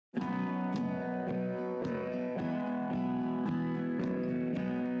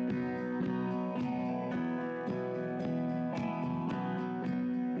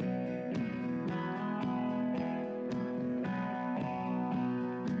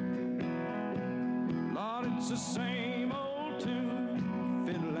It's the same old tune,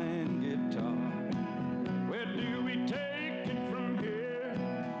 fiddle and guitar. Where do we take it from here?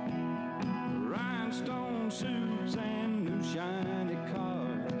 Rhinestone suits and new shiny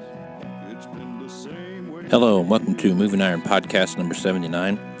cars. It's been the same way. Hello and welcome to Moving Iron Podcast number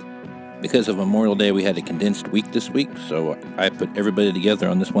 79. Because of Memorial Day, we had a condensed week this week, so I put everybody together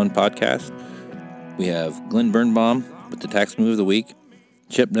on this one podcast. We have Glenn Birnbaum with the Tax Move of the Week,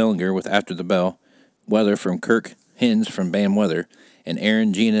 Chip Nellinger with After the Bell, weather from Kirk Hinz from BAM Weather, and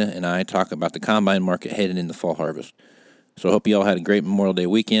Aaron, Gina, and I talk about the combine market heading into fall harvest. So I hope you all had a great Memorial Day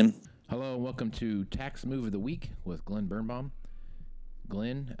weekend. Hello and welcome to Tax Move of the Week with Glenn Birnbaum.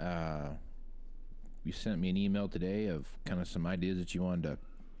 Glenn, you sent me an email today of kind of some ideas that you wanted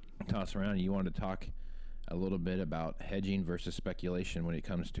to toss around, and you wanted to talk a little bit about hedging versus speculation when it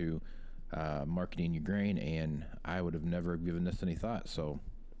comes to marketing your grain, and I would have never given this any thought. So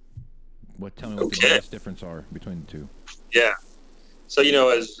tell me what the biggest difference are between the two. Yeah. So,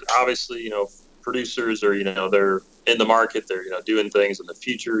 as obviously, producers are, they're in the market, they're, doing things in the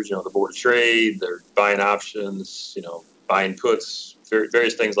futures, the board of trade, they're buying options, buying puts,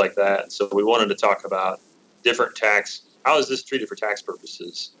 various things like that. And so we wanted to talk about different how is this treated for tax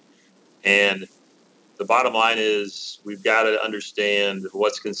purposes? And the bottom line is we've got to understand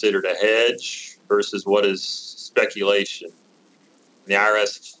what's considered a hedge versus what is speculation. In the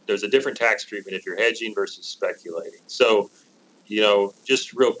IRS, there's a different tax treatment if you're hedging versus speculating. So,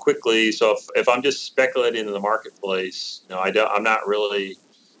 just real quickly, so if I'm just speculating in the marketplace, I'm not really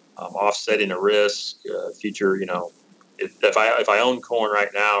offsetting a risk, future, if I own corn right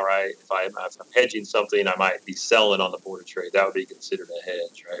now, right, if I'm hedging something, I might be selling on the board of trade. That would be considered a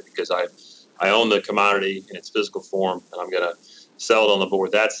hedge, right? Because I own the commodity in its physical form, and I'm going to sell it on the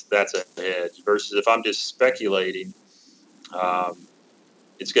board. That's a hedge. Versus if I'm just speculating,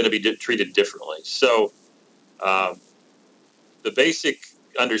 it's going to be treated differently. So the basic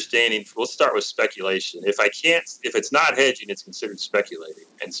understanding, let's start with speculation. If it's not hedging, it's considered speculating.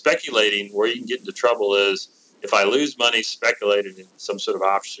 And speculating, where you can get into trouble is, if I lose money speculating in some sort of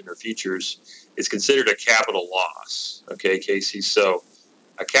option or futures, it's considered a capital loss. Okay, Casey? So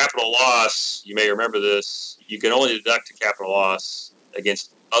a capital loss, you may remember this, you can only deduct a capital loss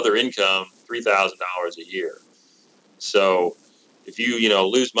against other income $3,000 a year. So if you,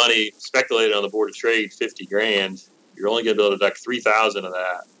 lose money speculated on the board of trade $50,000, you're only going to be able to deduct $3,000 of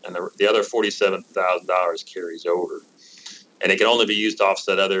that, and the other $47,000 carries over. And it can only be used to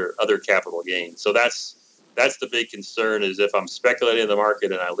offset other capital gains. So that's the big concern, is if I'm speculating in the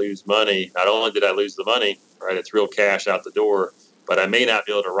market and I lose money, not only did I lose the money, right, it's real cash out the door, but I may not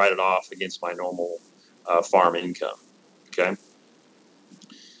be able to write it off against my normal farm income. Okay.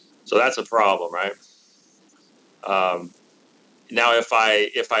 So that's a problem, right? Now, if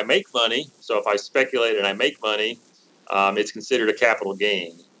I make money, so if I speculate and I make money, it's considered a capital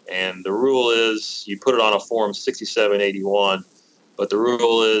gain. And the rule is you put it on a form 6781, but the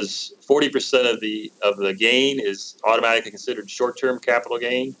rule is 40% of the gain is automatically considered short-term capital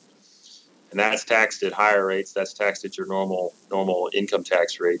gain, and that's taxed at higher rates. That's taxed at your normal income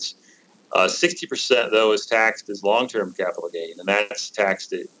tax rates. 60% though is taxed as long-term capital gain, and that's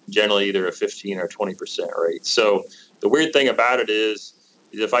taxed at generally either a 15 or 20% rate. So the weird thing about it is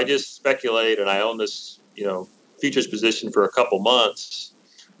if I just speculate and I own this, futures position for a couple months,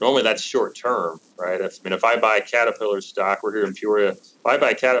 normally that's short term, right? If I buy Caterpillar stock, we're here in Peoria. If I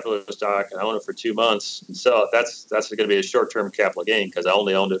buy Caterpillar stock and I own it for 2 months and sell it, that's going to be a short term capital gain because I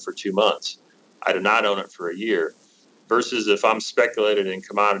only owned it for 2 months. I did not own it for a year. Versus if I'm speculating in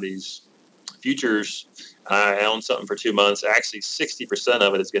commodities futures, I own something for 2 months. Actually, 60%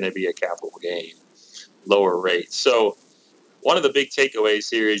 of it is going to be a capital gain, lower rate. So one of the big takeaways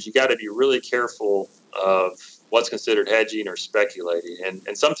here is you got to be really careful of what's considered hedging or speculating.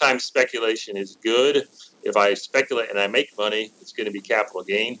 And sometimes speculation is good. If I speculate and I make money, it's going to be capital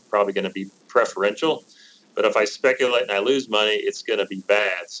gain, probably going to be preferential. But if I speculate and I lose money, it's going to be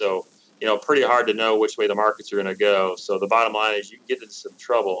bad. So, pretty hard to know which way the markets are going to go. So the bottom line is you get into some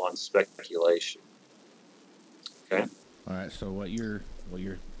trouble on speculation. Okay. All right. So what you're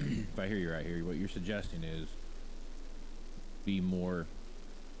if I hear you right here, what you're suggesting is be more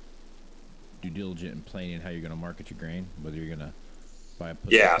due diligent in planning how you're going to market your grain, whether you're going to buy a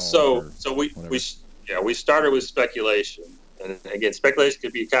put. Yeah. So we started with speculation, and again, speculation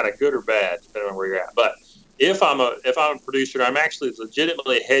could be kind of good or bad depending on where you're at. But if I'm a producer, I'm actually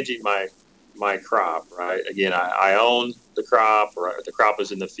legitimately hedging my crop, right? Again, I own the crop, or the crop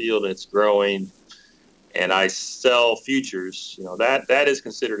is in the field and it's growing, and I sell futures. That is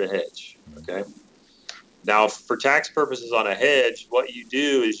considered a hedge. Okay. Now, for tax purposes on a hedge, what you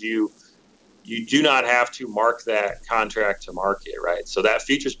do is you you do not have to mark that contract to market, right? So that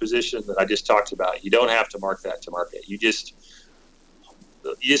futures position that I just talked about, you don't have to mark that to market. You just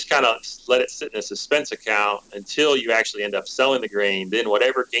kind of let it sit in a suspense account until you actually end up selling the grain. Then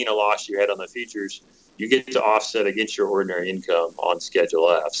whatever gain or loss you had on the futures, you get to offset against your ordinary income on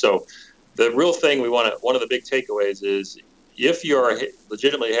Schedule F. So the real thing one of the big takeaways is, if you are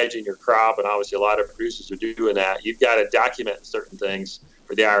legitimately hedging your crop, and obviously a lot of producers are doing that, you've got to document certain things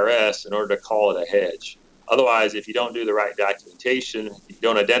for the IRS in order to call it a hedge. Otherwise, if you don't do the right documentation, you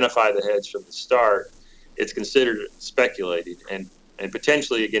don't identify the hedge from the start, it's considered speculating. And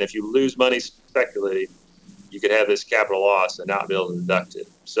potentially, again, if you lose money speculating, you could have this capital loss and not be able to deduct it.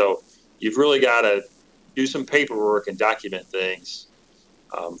 So you've really got to do some paperwork and document things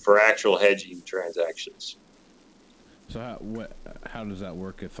for actual hedging transactions. So how does that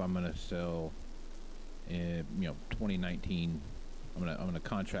work if I'm going to sell in 2019? I'm going to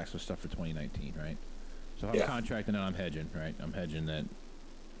contract some stuff for 2019, right? So if I'm contracting and I'm hedging, right? I'm hedging that.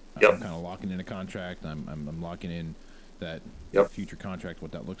 I'm kind of locking in a contract. I'm locking in that future contract.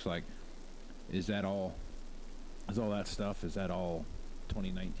 What that looks like. Is all that stuff? Is that all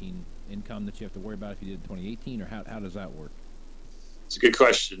 2019 income that you have to worry about if you did 2018, or how does that work? It's a good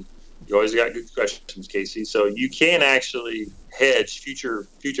question. You always got good questions, Casey. So you can actually hedge future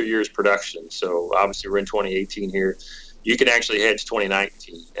years' production. So obviously we're in 2018 here. You can actually hedge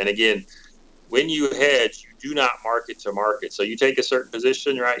 2019. And again, when you hedge, you do not market to market. So you take a certain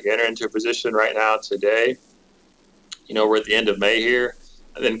position, right? You enter into a position right now today. We're at the end of May here.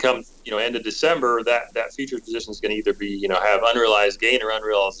 And then come, end of December, that futures position is going to either be, have unrealized gain or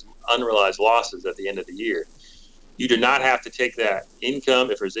unrealized losses at the end of the year. You do not have to take that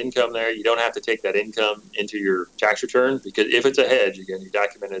income. If there's income there, you don't have to take that income into your tax return, because if it's a hedge, again, you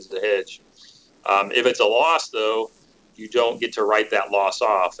document it as a hedge. If it's a loss, though, you don't get to write that loss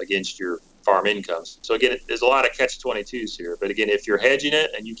off against your farm incomes. So again, there's a lot of catch-22s here. But again, if you're hedging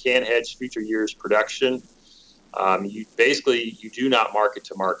it and you can hedge future years' production, you do not market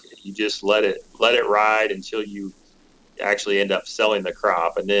to market. You just let it ride until you actually end up selling the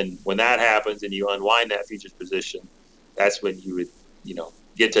crop. And then when that happens and you unwind that futures position, that's when you would,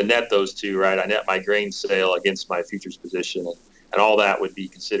 get to net those two, right? I net my grain sale against my futures position, and all that would be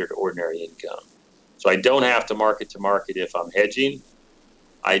considered ordinary income. So I don't have to market to market if I'm hedging.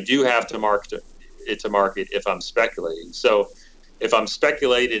 I do have to market it to market if I'm speculating. So if I'm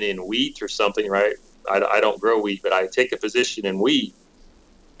speculating in wheat or something, right? I don't grow wheat, but I take a position in wheat,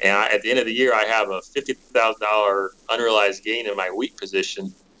 and at the end of the year, I have a $50,000 unrealized gain in my wheat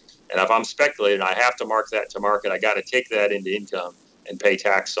position. And if I'm speculating, I have to mark that to market. I got to take that into income and pay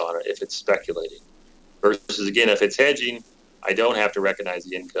tax on it if it's speculating. Versus, again, if it's hedging, I don't have to recognize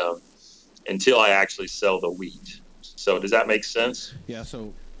the income until I actually sell the wheat. So does that make sense? Yeah,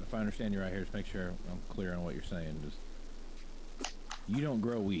 so if I understand you right here, just make sure I'm clear on what you're saying. You don't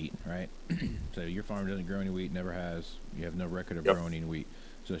grow wheat, right? So your farm doesn't grow any wheat, never has. You have no record of growing any wheat.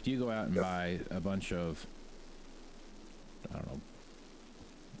 So if you go out and buy a bunch of, I don't know,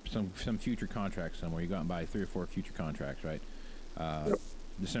 some future contracts somewhere, you go out and buy 3 or 4 future contracts, right?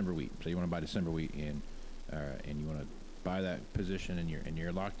 December wheat. So you want to buy December wheat, and you want to buy that position, and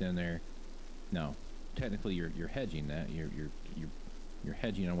you're locked in there. No, technically you're hedging that. You're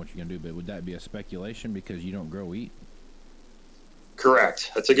hedging on what you're going to do. But would that be a speculation because you don't grow wheat?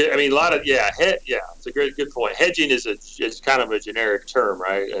 Correct. That's a good. I mean, a lot of it's a good point. Hedging is kind of a generic term,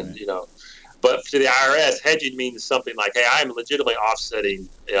 right? And but to the IRS, hedging means something like, hey, I'm legitimately offsetting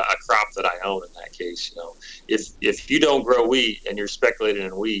a crop that I own. In that case, if you don't grow wheat and you're speculating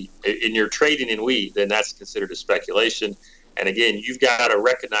in wheat and you're trading in wheat, then that's considered a speculation. And again, you've got to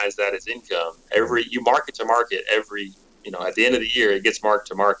recognize that as income. You market to market every. At the end of the year, it gets marked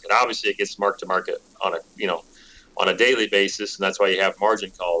to market. Obviously, it gets marked to market on a daily basis, and that's why you have margin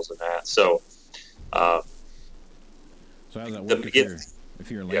calls and that. So how does that work if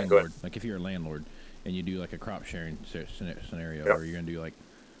you're a landlord? Like if you're a landlord and you do like a crop sharing scenario where you're going to do like,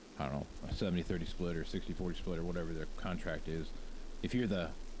 I don't know, a 70-30 split or 60-40 split or whatever the contract is. If you're the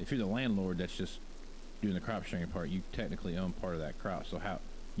landlord that's just doing the crop sharing part, you technically own part of that crop. So how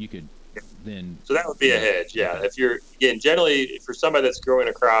you could then... So that would be a hedge, yeah. Okay. If you're, again, generally for somebody that's growing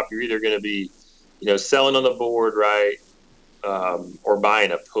a crop, you're either going to be selling on the board, right, or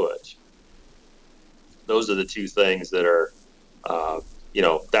buying a put. Those are the two things that are,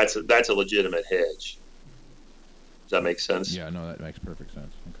 that's a legitimate hedge. Does that make sense? Yeah, no, that makes perfect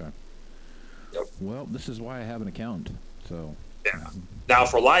sense. Okay. Yep. Well, this is why I have an accountant. So. Yeah. Now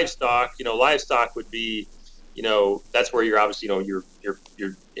for livestock, livestock would be, that's where you're obviously, you're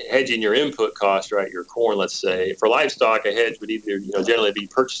hedging your input cost, right? Your corn, let's say. For livestock, a hedge would either, generally be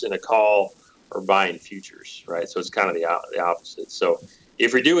purchasing a call or buying futures, right? So it's kind of the opposite. So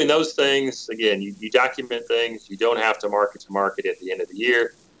if you're doing those things, again, you document things. You don't have to market at the end of the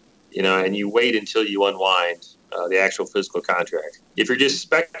year, and you wait until you unwind the actual physical contract. If you're just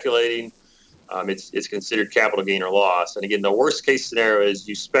speculating, it's considered capital gain or loss. And again, the worst case scenario is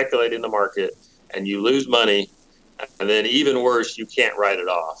you speculate in the market and you lose money, and then even worse, you can't write it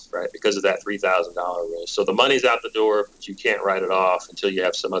off, right, because of that $3,000 rule. So the money's out the door, but you can't write it off until you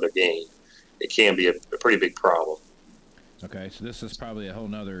have some other gain. It can be a pretty big problem. Okay, so this is probably a whole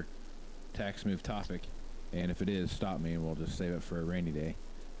nother tax move topic, and if it is, stop me and we'll just save it for a rainy day.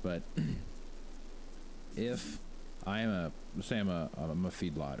 But if let's say I'm a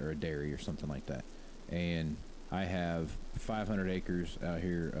feedlot or a dairy or something like that, and I have 500 acres out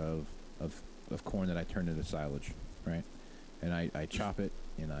here of corn that I turn into silage, right? And I chop it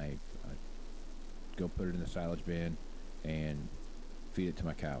and I go put it in the silage bin and feed it to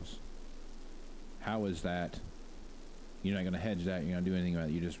my cows. How is that? You're not going to hedge that. You're not going to do anything about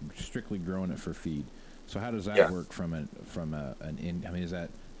it. You're just strictly growing it for feed. So how does that work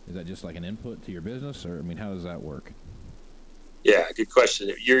is that just like an input to your business, or how does that work? Yeah, good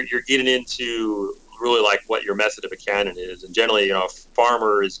question. You're getting into really like what your method of accounting is, and generally, a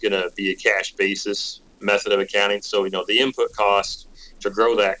farmer is going to be a cash basis method of accounting. So the input cost to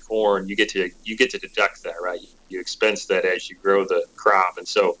grow that corn, you get to deduct that, right? You expense that as you grow the crop, and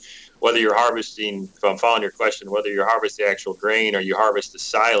so whether you're harvesting, if I'm following your question, whether you harvest the actual grain or you harvest the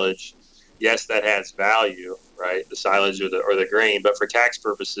silage, yes, that has value, right? The silage or the grain, but for tax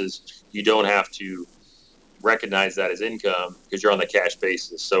purposes, you don't have to recognize that as income because you're on the cash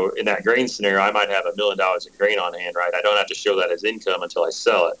basis. So in that grain scenario, I might have $1 million in grain on hand, right? I don't have to show that as income until I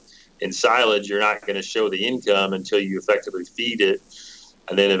sell it. In silage, you're not going to show the income until you effectively feed it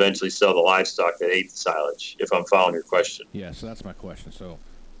and then eventually sell the livestock that ate the silage, if I'm following your question. Yeah, so that's my question. So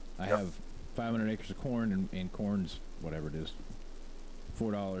I have 500 acres of corn, and corn's whatever it is,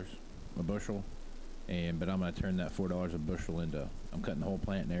 $4 a bushel, but I'm going to turn that $4 a bushel into, I'm cutting the whole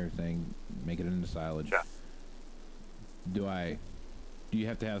plant and everything, making it into silage. Yeah. Do you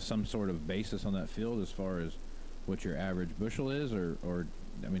have to have some sort of basis on that field as far as what your average bushel is, or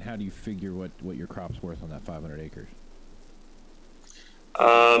how do you figure what your crop's worth on that 500 acres?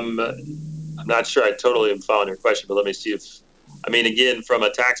 I'm not sure I totally am following your question, but let me see if, again, from a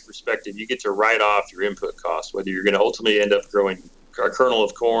tax perspective, you get to write off your input costs, whether you're going to ultimately end up growing a kernel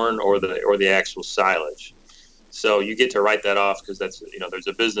of corn or the actual silage. So you get to write that off because that's, there's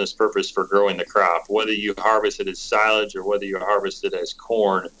a business purpose for growing the crop. Whether you harvest it as silage or whether you harvest it as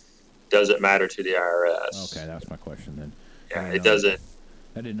corn doesn't matter to the IRS. Okay, that's my question then. Yeah, it doesn't.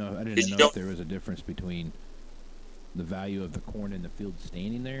 I didn't know if there was a difference between the value of the corn in the field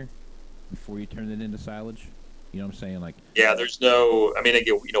standing there before you turn it into silage. You know what I'm saying? Yeah, there's no, again,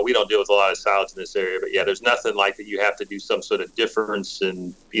 we don't deal with a lot of silage in this area, but yeah, there's nothing like that. You have to do some sort of difference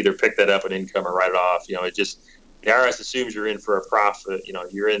and either pick that up in income or write it off. It just, the IRS assumes you're in for a profit.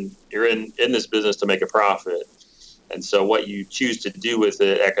 You're in this business to make a profit. And so what you choose to do with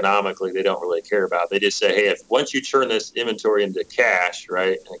it economically, they don't really care about. They just say, hey, once you turn this inventory into cash,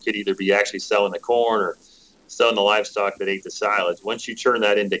 right, and it could either be actually selling the corn or selling the livestock that ate the silage. Once you turn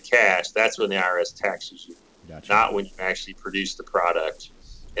that into cash, that's when the IRS taxes you. Gotcha. Not when you actually produce the product.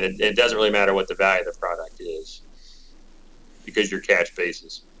 And it doesn't really matter what the value of the product is because you're cash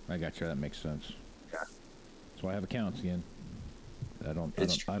basis. I got you. That makes sense. Yeah. That's why I have accounts again. I don't know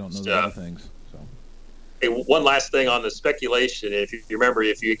the other things. So. Hey, one last thing on the speculation. If you remember,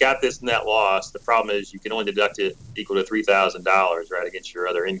 if you got this net loss, the problem is you can only deduct it equal to $3,000, right, against your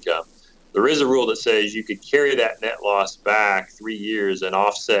other income. There is a rule that says you could carry that net loss back 3 years and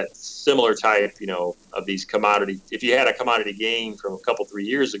offset similar type, of these commodity. If you had a commodity gain from a couple, 3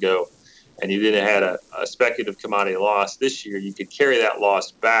 years ago, and you didn't had a speculative commodity loss this year, you could carry that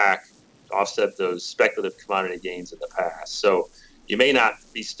loss back to offset those speculative commodity gains in the past. So you may not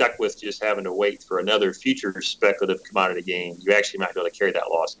be stuck with just having to wait for another future speculative commodity gain. You actually might be able to carry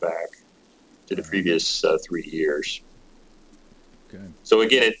that loss back to the previous 3 years. Okay. So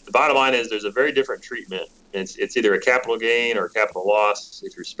again, the bottom line is there's a very different treatment. It's either a capital gain or a capital loss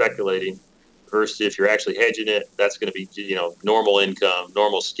if you're speculating, versus if you're actually hedging it. That's going to be normal income,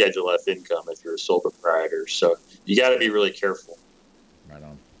 normal Schedule F income if you're a sole proprietor. So you got to be really careful. Right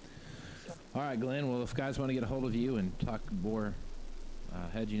on. All right, Glenn. Well, if guys want to get a hold of you and talk more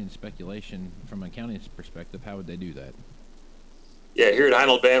hedging and speculation from an accounting perspective, how would they do that? Yeah, here at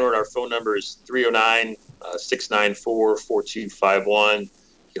Heinold Banward, our phone number is 309-694-4251. You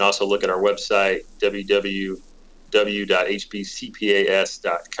can also look at our website,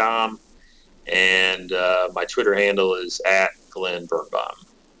 www.hbcpas.com. And my Twitter handle is @Glenn Birnbaum.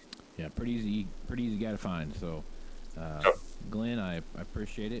 Yeah, pretty easy guy to find. So, Yep. Glenn, I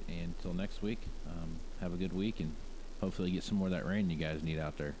appreciate it. And until next week, have a good week, and hopefully get some more of that rain you guys need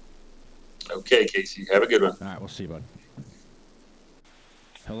out there. Okay, Casey. Have a good one. All right, we'll see you, bud.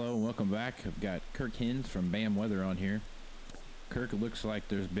 Hello, and welcome back. I've got Kirk Hinz from BAM Weather on here. Kirk, it looks like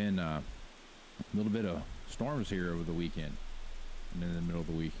there's been a little bit of storms here over the weekend and in the middle of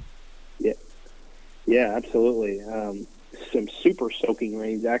the week. Yeah, absolutely. Some super soaking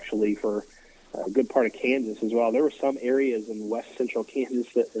rains actually for a good part of Kansas as well. There were some areas in west central Kansas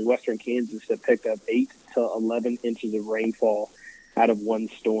and western Kansas that picked up 8 to 11 inches of rainfall out of one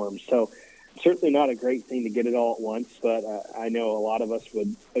storm. So certainly not a great thing to get it all at once, but I know a lot of us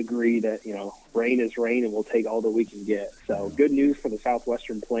would agree that, rain is rain and we'll take all that we can get. So good news for the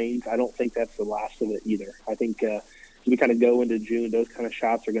southwestern plains. I don't think that's the last of it either. I think as we kind of go into June, those kind of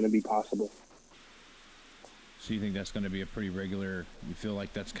shots are going to be possible. So you think that's going to be a pretty regular, you feel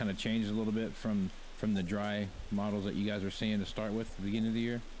like that's kind of changed a little bit from the dry models that you guys are seeing to start with at the beginning of the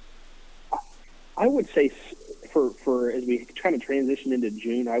year? I would say for as we kind of transition into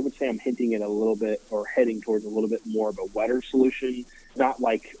June, I would say I'm hinting at a little bit or heading towards a little bit more of a wetter solution, not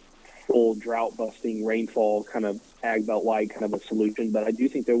like full drought busting rainfall kind of ag belt wide kind of a solution, but I do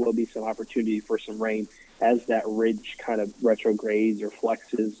think there will be some opportunity for some rain as that ridge kind of retrogrades or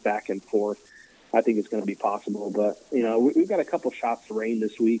flexes back and forth. I think it's going to be possible, but we've got a couple shots of rain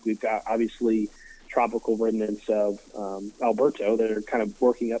this week. We've got obviously tropical remnants of Alberto that are kind of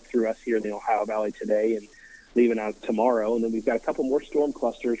working up through us here in the Ohio Valley today and leaving out tomorrow. And then we've got a couple more storm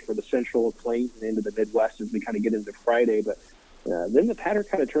clusters for the central plains and into the Midwest as we kind of get into Friday. But then the pattern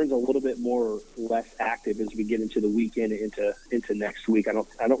kind of turns a little bit more less active as we get into the weekend into next week. I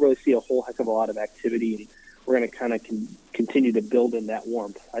don't really see a whole heck of a lot of activity, and we're going to kind of continue to build in that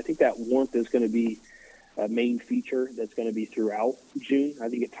warmth. I think that warmth is going to be a main feature that's going to be throughout June. I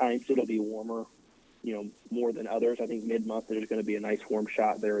think at times it'll be warmer, more than others. I think mid-month there's going to be a nice warm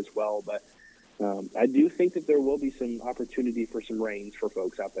shot there as well. But I do think that there will be some opportunity for some rains for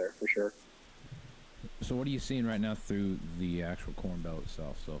folks out there for sure. So what are you seeing right now through the actual Corn Belt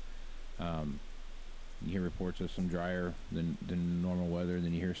itself? So you hear reports of some drier than normal weather,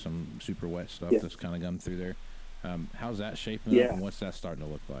 then you hear some super wet stuff that's kind of come through there. How's that shaping up, and what's that starting to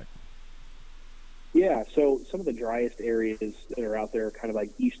look like? Yeah, so some of the driest areas that are out there are kind of like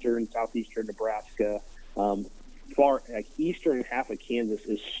eastern, southeastern Nebraska. Eastern half of Kansas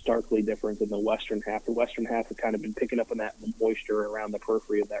is starkly different than the western half. The western half has kind of been picking up on that moisture around the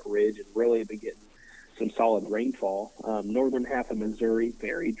periphery of that ridge and really been getting some solid rainfall. Northern half of Missouri,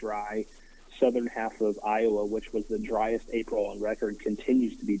 very dry. Southern half of Iowa, which was the driest April on record,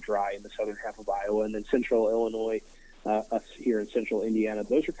 continues to be dry in the southern half of Iowa. And then central Illinois, us here in central Indiana,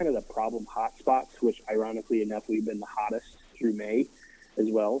 those are kind of the problem hot spots, which ironically enough, we've been the hottest through May as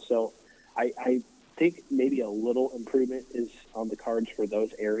well. So I think maybe a little improvement is on the cards for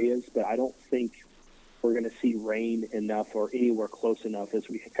those areas, but I don't think we're going to see rain enough or anywhere close enough as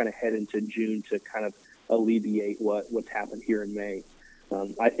we kind of head into June to kind of alleviate what's happened here in May.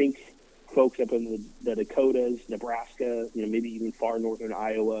 I think folks up in the Dakotas, Nebraska, maybe even far northern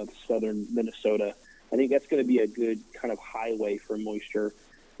Iowa, southern Minnesota, I think that's going to be a good kind of highway for moisture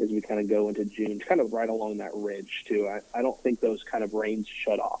as we kind of go into June, kind of right along that ridge too. I don't think those kind of rains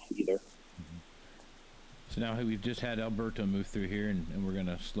shut off either. So now we've just had Alberto move through here, and we're going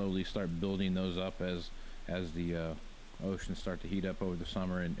to slowly start building those up as the oceans start to heat up over the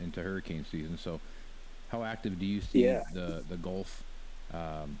summer and into hurricane season. So how active do you see the Gulf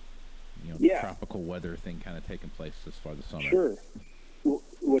tropical weather thing kind of taking place this far this summer? Sure.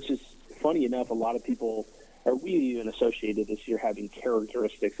 Which is funny enough, a lot of people are really even associated this year having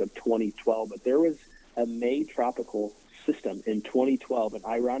characteristics of 2012, but there was a May tropical system in 2012, and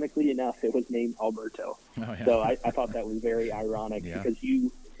ironically enough, it was named Alberto. Oh, yeah. So I thought that was very ironic because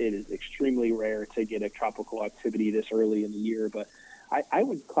it is extremely rare to get a tropical activity this early in the year, but I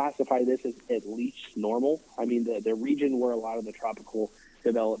would classify this as at least normal. I mean, the region where a lot of the tropical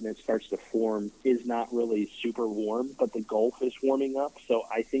development starts to form is not really super warm, but the Gulf is warming up. So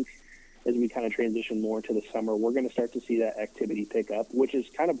I think as we kind of transition more into the summer, we're going to start to see that activity pick up, which is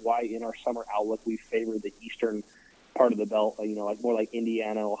kind of why in our summer outlook we favor the eastern part of the belt, like more like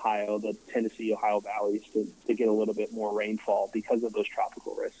Indiana, Ohio, the Tennessee, Ohio valleys to get a little bit more rainfall because of those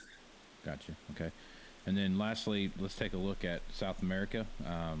tropical risks. Gotcha. Okay. And then lastly, let's take a look at South America.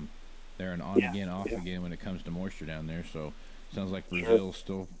 They're an on again, off again when it comes to moisture down there. So sounds like Brazil's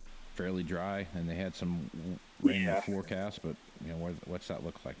still fairly dry, and they had some rain in the forecast, but what's that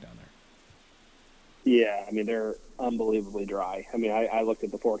look like down there? Yeah, I mean, they're unbelievably dry. I mean, I looked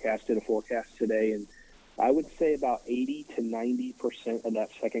at the forecast, did a forecast today, and I would say about 80 to 90% of that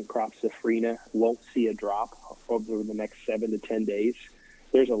second crop safrina won't see a drop over the next 7 to 10 days.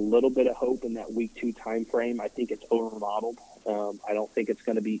 There's a little bit of hope in that week 2 time frame. I think it's over modeled. I don't think it's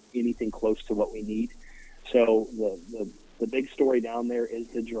going to be anything close to what we need. So the big story down there is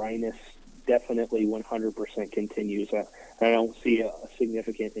the dryness definitely 100% continues. I don't see a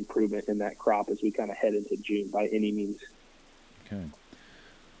significant improvement in that crop as we kind of head into June by any means. Okay.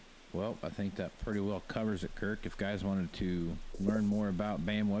 Well, I think that pretty well covers it, Kirk. If guys wanted to learn more about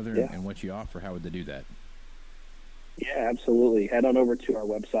BAM weather and what you offer, how would they do that? Yeah, absolutely. Head on over to our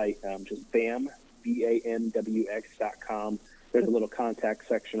website, just BAMWX.com. There's a little contact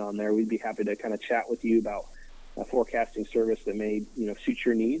section on there. We'd be happy to kind of chat with you about a forecasting service that may, suit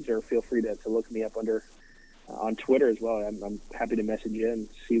your needs, or feel free to look me up on Twitter as well. I'm happy to message you and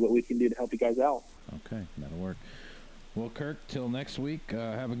see what we can do to help you guys out. Okay, that'll work. Well, Kirk, till next week,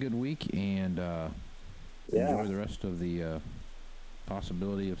 have a good week, and enjoy the rest of the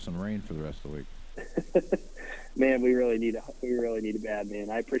possibility of some rain for the rest of the week. Man, we really need it bad, man.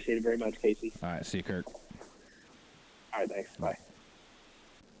 I appreciate it very much, Casey. All right, see you, Kirk. All right, thanks. Bye.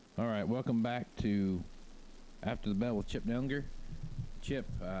 All right, welcome back to After the Bell with Chip Nellinger. Chip,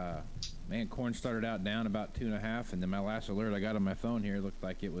 corn started out down about 2.5, and then my last alert I got on my phone here looked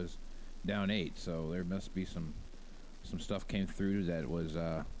like it was down 8. So there must be some stuff came through that was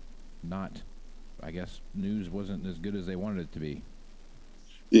not, I guess, news wasn't as good as they wanted it to be.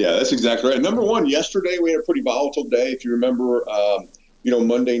 Yeah, that's exactly right. Number one, yesterday we had a pretty volatile day. If you remember,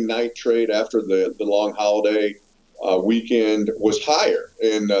 Monday night trade after the long holiday weekend was higher,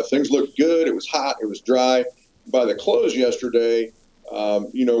 and things looked good. It was hot. It was dry. By the close yesterday,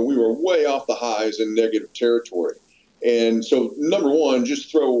 we were way off the highs in negative territory. And so, number one, just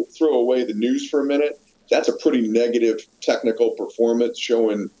throw away the news for a minute. That's a pretty negative technical performance,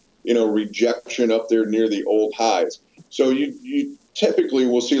 showing, rejection up there near the old highs. So you typically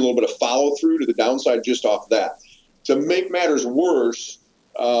will see a little bit of follow through to the downside just off that. To make matters worse,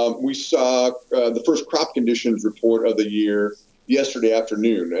 we saw the first crop conditions report of the year yesterday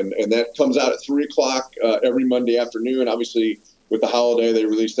afternoon, and that comes out at 3:00 every Monday afternoon. Obviously, with the holiday, they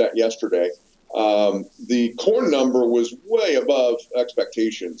released that yesterday. The corn number was way above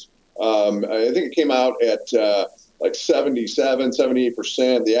expectations. I think it came out at 77,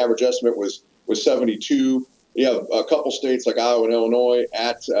 78%. The average estimate was 72. You have a couple states like Iowa and Illinois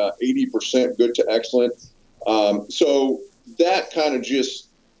at 80%, good to excellent. So that kind of just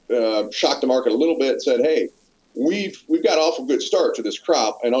shocked the market a little bit and said, hey, we've got an awful good start to this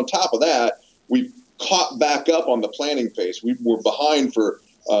crop. And on top of that, we've caught back up on the planting pace. We were behind for,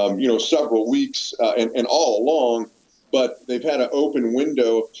 several weeks and all along, but they've had an open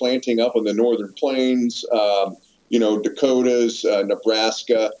window of planting up in the northern plains, Dakotas,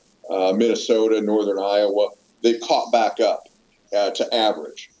 Nebraska, Minnesota, northern Iowa. They've caught back up to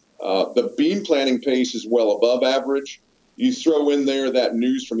average. The bean planting pace is well above average. You throw in there that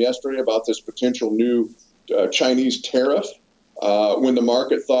news from yesterday about this potential new Chinese tariff, when the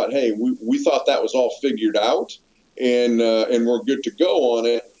market thought, hey, we thought that was all figured out and we're good to go on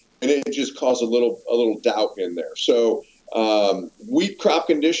it, and it just caused a little doubt in there. So wheat crop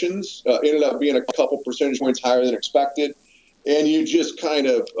conditions ended up being a couple percentage points higher than expected, and you just kind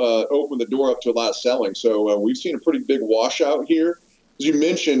of open the door up to a lot of selling. So we've seen a pretty big washout here. As you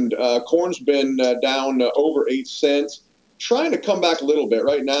mentioned, corn's been down over 8 cents, trying to come back a little bit.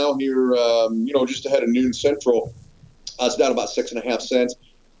 Right now here, just ahead of noon central, it's down about 6.5 cents.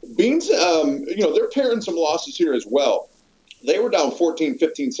 Beans, they're pairing some losses here as well. They were down 14,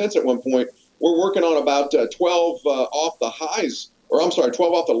 15 cents at one point. We're working on about 12 off the highs, 12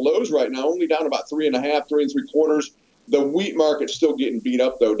 off the lows right now, only down about 3.5, 3 3/4. The wheat market's still getting beat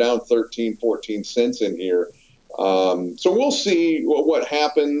up, though, down 13, 14 cents in here. So we'll see what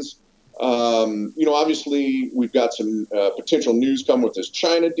happens. Obviously, we've got some potential news coming with this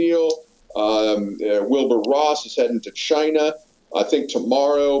China deal. Wilbur Ross is heading to China, I think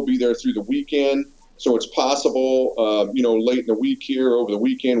tomorrow, be there through the weekend. So it's possible, late in the week here, over the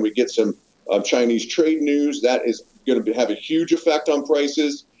weekend, we get some Chinese trade news. That is going to have a huge effect on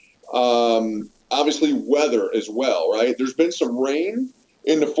prices. Obviously, weather as well, right? There's been some rain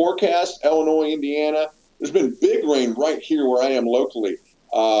in the forecast, Illinois, Indiana. There's been big rain right here where I am locally,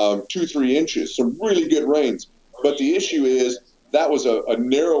 2-3 inches, some really good rains. But the issue is that was a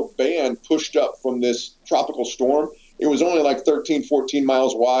narrow band pushed up from this tropical storm. It was only like 13, 14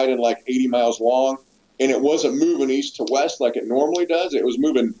 miles wide and like 80 miles long. And it wasn't moving east to west like it normally does. It was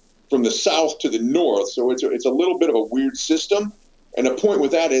moving from the south to the north. So it's a little bit of a weird system. And the point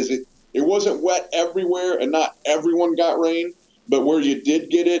with that is it wasn't wet everywhere and not everyone got rain, but where you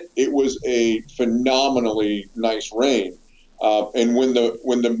did get it, it was a phenomenally nice rain. And when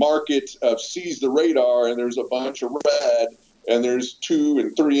the market sees the radar and there's a bunch of red and there's 2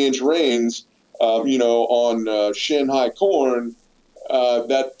 and 3 inch rains, on shin high corn,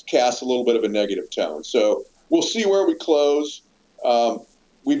 that casts a little bit of a negative tone. So we'll see where we close.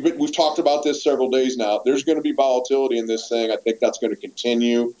 We've talked about this several days now. There's going to be volatility in this thing. I think that's going to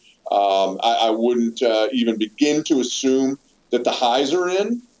continue. I wouldn't even begin to assume that the highs are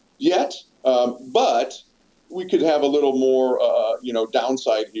in yet, but we could have a little more,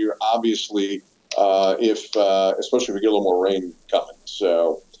 downside here, obviously, especially if we get a little more rain coming.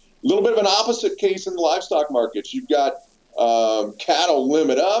 So a little bit of an opposite case in the livestock markets. You've got cattle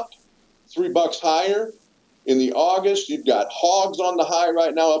limit up, $3 higher. In the August, you've got hogs on the high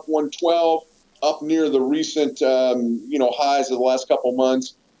right now, up 112, up near the recent, highs of the last couple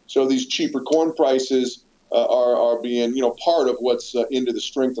months. So these cheaper corn prices are being, part of what's into the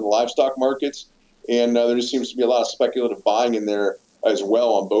strength in the livestock markets. And there just seems to be a lot of speculative buying in there as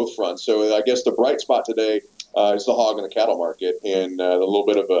well on both fronts. So I guess the bright spot today is the hog and the cattle market, and a little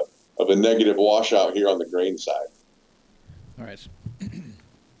bit of a negative washout here on the grain side. All right.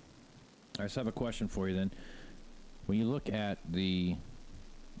 I just have a question for you then. When you look at the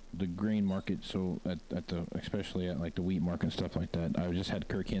grain market, so especially at like the wheat market and stuff like that, I just had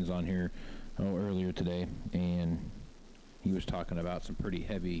Kirk Hinz on here earlier today, and he was talking about some pretty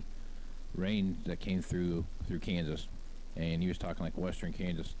heavy rain that came through Kansas, and he was talking like western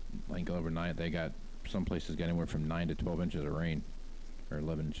Kansas, like overnight they got some places got anywhere from 9 to 12 inches of rain, or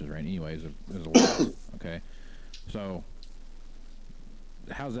 11 inches of rain. Anyways, it was a lot. Okay, so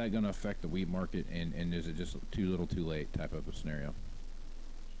how's that going to affect the wheat market, and is it just too little too late type of a scenario?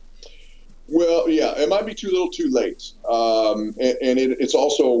 Well, yeah, it might be too little too late, and it's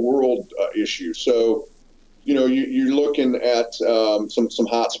also a world issue. So you're looking at some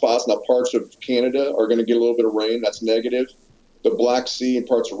hot spots. Now, parts of Canada are going to get a little bit of rain. That's negative. The Black Sea and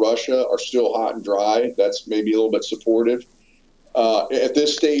parts of Russia are still hot and dry. That's maybe a little bit supportive. At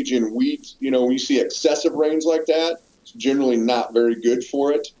this stage in wheat, we see excessive rains like that. It's generally not very good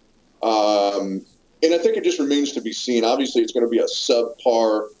for it. And I think it just remains to be seen. Obviously, it's going to be a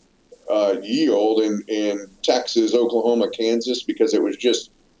subpar yield in Texas, Oklahoma, Kansas, because it was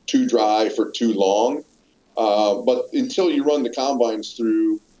just too dry for too long. But until you run the combines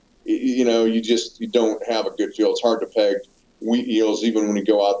through, you don't have a good feel. It's hard to peg wheat yields even when you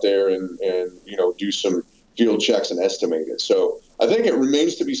go out there and do some field checks and estimate it. So I think it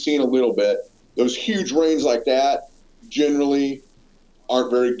remains to be seen a little bit. Those huge rains like that generally aren't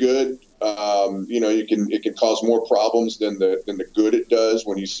very good. It can cause more problems than the good it does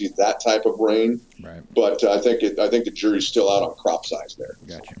when you see that type of rain. Right. But I think the jury's still out on crop size there.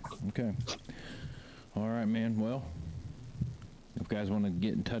 Gotcha. Okay. All right, man. Well, if guys want to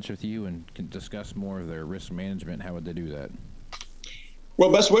get in touch with you and can discuss more of their risk management, how would they do that? Well,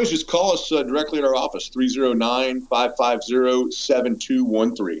 best way is just call us directly at our office,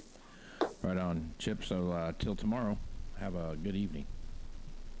 309-550-7213. Right on, Chip. So till tomorrow, have a good evening.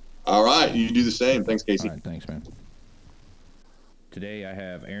 All right. You do the same. Thanks, Casey. All right. Thanks, man. Today I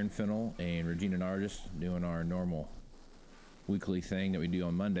have Aaron Fintel and Regina Narjes doing our normal weekly thing that we do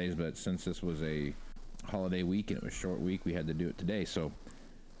on Mondays, but since this was a holiday week and it was a short week, we had to do it today. So,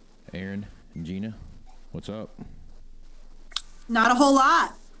 Aaron and Gina, what's up? Not a whole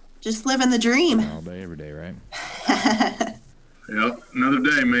lot. Just living the dream. All day, every day, right? Yep. Another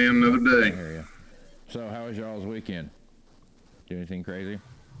day, man. Another day. I hear you. So, how was y'all's weekend? Do anything crazy?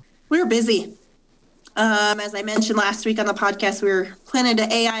 We were busy. As I mentioned last week on the podcast, we were planning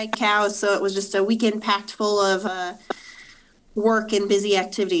to AI cows, so it was just a weekend packed full of work and busy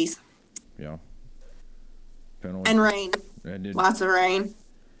activities. Yeah. And rain. Lots of rain.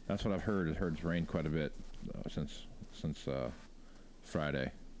 That's what I've heard. I've heard it's rained quite a bit since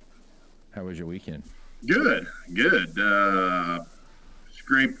Friday. How was your weekend? Good.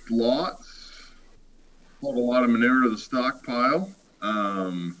 Scraped lots. Hauled a lot of manure to the stockpile.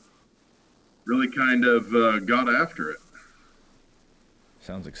 Really kind of got after it.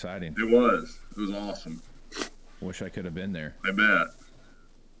 Sounds exciting. It was awesome. Wish I could have been there. I bet.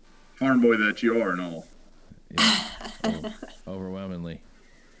 Farm boy that you are and all. Yeah. Overwhelmingly.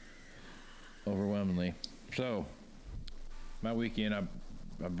 So, my weekend, I've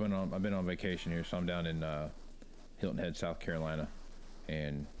been on vacation here, so I'm down in Hilton Head, South Carolina,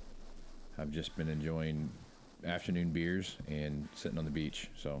 and I've just been enjoying afternoon beers and sitting on the beach.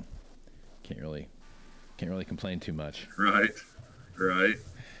 So, can't really complain too much. Right.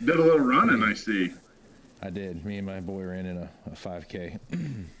 Did a little running, I see. I did. Me and my boy ran in a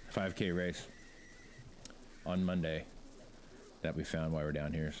 5K race on Monday. that we found while we're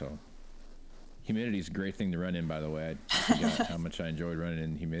down here. So humidity is a great thing to run in, by the way. I forgot how much I enjoyed running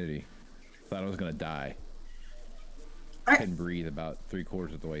in humidity. Thought I was going to die. Couldn't breathe about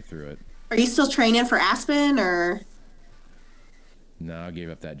 3/4 of the way through it. Are you still training for Aspen, or? No, I gave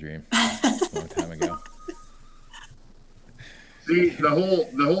up that dream a long time ago. See, the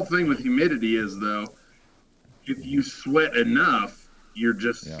whole thing with humidity is, though, if you sweat enough, you're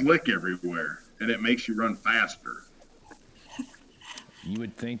just slick everywhere, and it makes you run faster. You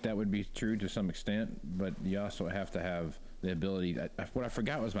would think that would be true to some extent, but you also have to have the ability. What I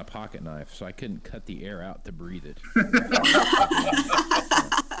forgot was my pocket knife, so I couldn't cut the air out to breathe it.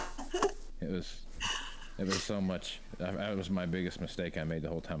 It was so much. That was my biggest mistake I made the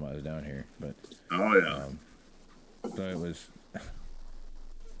whole time I was down here. But so it was.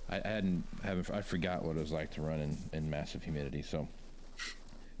 I forgot what it was like to run in massive humidity. So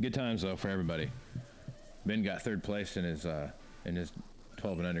good times though for everybody. Ben got third place in his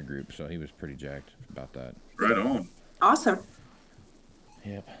 12 and under group, so he was pretty jacked about that. Right on. Awesome.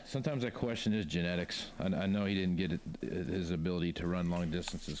 Yep. Sometimes I question his genetics. I know he didn't get his ability to run long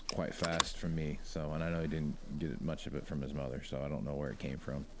distances quite fast from me. So, and I know he didn't get much of it from his mother. So I don't know where it came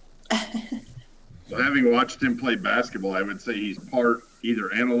from. So having watched him play basketball, I would say he's part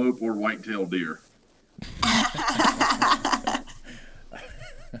either antelope or white-tailed deer.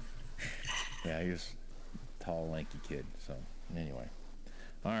 Yeah, he was a tall, lanky kid. So anyway,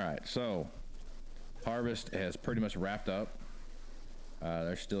 all right. So harvest has pretty much wrapped up.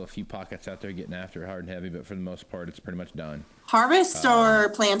 There's still a few pockets out there getting after it hard and heavy, but for the most part, it's pretty much done. Harvest or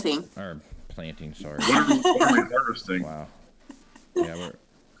planting? Or planting, sorry. What are we harvesting? Wow. Yeah,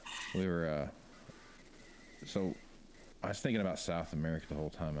 we were. So I was thinking about South America the whole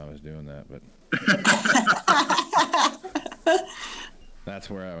time I was doing that, but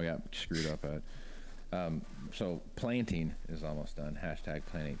that's where I got screwed up at. So planting is almost done. Hashtag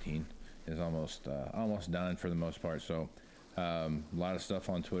Plant18 is almost done for the most part. So. A lot of stuff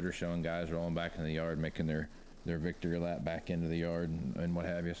on Twitter showing guys rolling back in the yard, making their victory lap back into the yard and what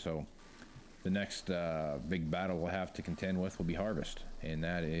have you. So the next big battle we'll have to contend with will be harvest, and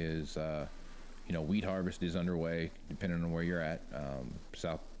that is, wheat harvest is underway, depending on where you're at,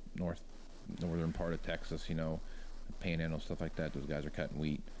 northern part of Texas, Panhandle, stuff like that. Those guys are cutting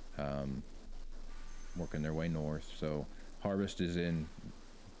wheat, working their way north. So harvest is in,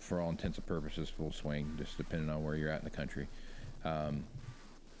 for all intents and purposes, full swing, just depending on where you're at in the country.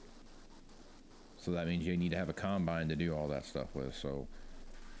 So that means you need to have a combine to do all that stuff with. So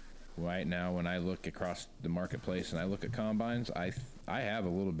right now, when I look across the marketplace and I look at combines, I have a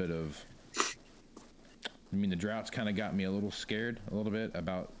little bit of, the drought's kind of got me a little scared a little bit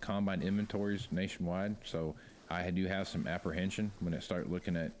about combine inventories nationwide. So I do have some apprehension when I start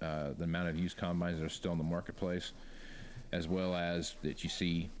looking at the amount of used combines that are still in the marketplace, as well as that you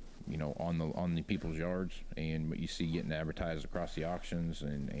see, on the people's yards, and what you see getting advertised across the auctions,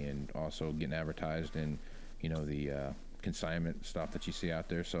 and also getting advertised in, the consignment stuff that you see out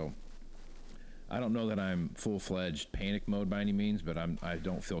there. So I don't know that I'm full-fledged panic mode by any means, but I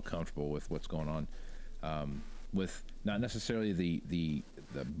don't feel comfortable with what's going on, with not necessarily the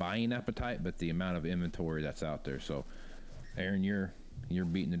buying appetite, but the amount of inventory that's out there. So Aaron, you're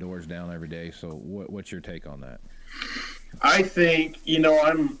beating the doors down every day. So what's your take on that? I think,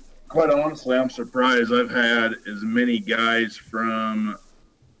 I'm quite honestly, I'm surprised I've had as many guys from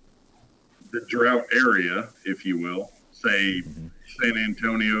the drought area, if you will, say San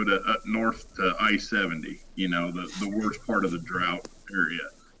Antonio to up north to I-70, the worst part of the drought area.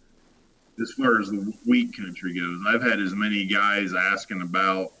 As far as the wheat country goes, I've had as many guys asking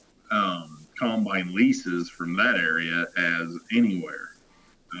about combine leases from that area as anywhere,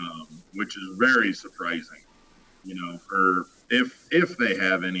 which is very surprising. For if they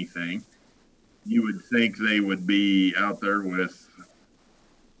have anything, you would think they would be out there with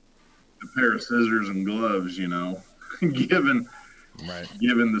a pair of scissors and gloves, given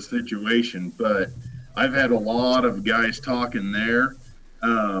the situation. But I've had a lot of guys talking there.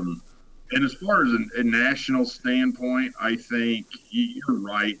 And as far as a national standpoint, I think you're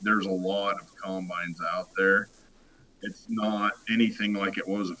right. There's a lot of combines out there. It's not anything like it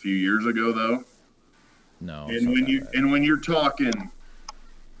was a few years ago, though. No. And when you're talking,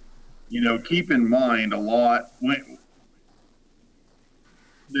 keep in mind a lot when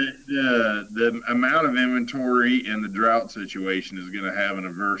the amount of inventory in the drought situation is going to have an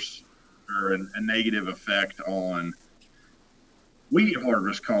adverse or a negative effect on wheat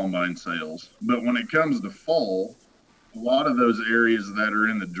harvest combine sales. But when it comes to fall, a lot of those areas that are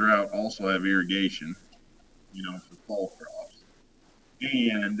in the drought also have irrigation, for fall crops.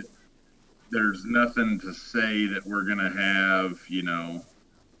 And there's nothing to say that we're going to have,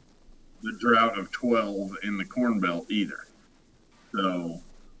 the drought of 12 in the Corn Belt either. So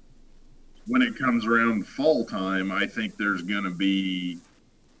when it comes around fall time, I think there's going to be,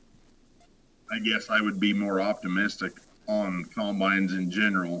 I guess I would be more optimistic on combines in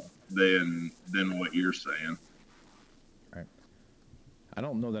general than what you're saying. Right. I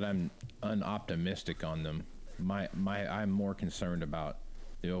don't know that I'm unoptimistic on them. I'm more concerned about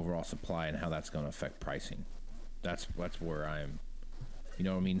the overall supply and how that's going to affect pricing. That's where I'm. You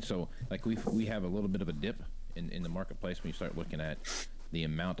know what I mean? So like we have a little bit of a dip in the marketplace when you start looking at the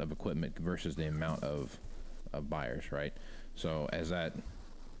amount of equipment versus the amount of buyers, right? So is that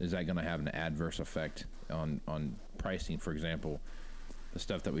going to have an adverse effect on pricing? For example, the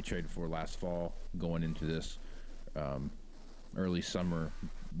stuff that we traded for last fall going into this early summer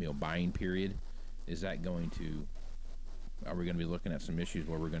buying period, are we going to be looking at some issues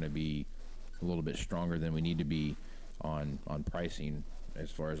where we're going to be a little bit stronger than we need to be on pricing as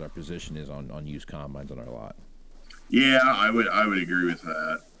far as our position is on used combines on our lot? Yeah, I would agree with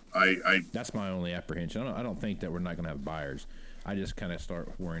that. That's my only apprehension. I don't think that we're not going to have buyers. I just kind of start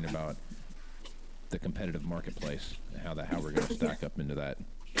worrying about the competitive marketplace, how we're going to stack up into those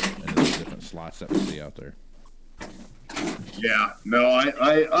different slots that we see out there. Yeah, no,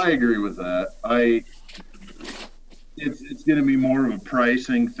 I agree with that. It's going to be more of a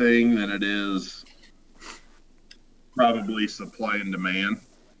pricing thing than it is probably supply and demand.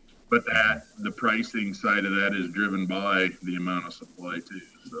 But the pricing side of that is driven by the amount of supply too.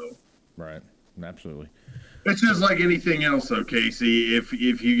 So right, absolutely. It's just like anything else, though, Casey. If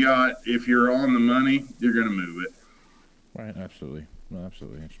you're on the money, you're going to move it. Right, absolutely. No,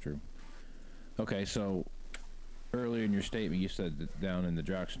 absolutely, that's true. Okay, so earlier in your statement, you said that down in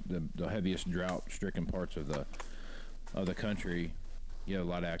the heaviest drought-stricken parts of the country, you have a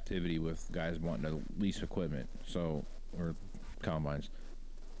lot of activity with guys wanting to lease equipment, or combines.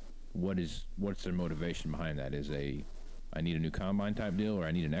 What's their motivation behind that? I need a new combine type deal, or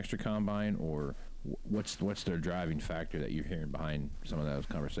I need an extra combine, or what's their driving factor that you're hearing behind some of those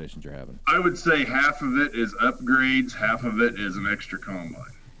conversations you're having? I would say half of it is upgrades, half of it is an extra combine.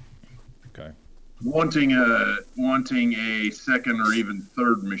 Okay. Wanting a second or even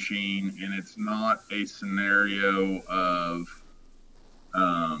third machine, and it's not a scenario of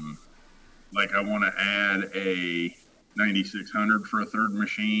like I want to add a 9600 for a third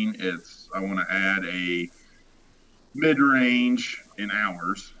machine. I want to add a mid-range in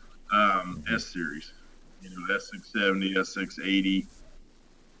hours S series, S670, S680,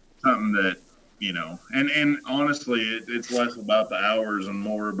 something that and honestly it's less about the hours and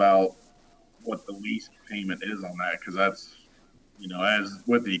more about what the lease payment is on that, because that's as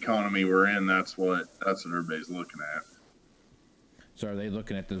with the economy we're in, that's what everybody's looking at. So are they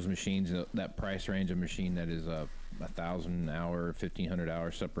looking at those machines, that price range of machine that is a 1,000 hour, 1,500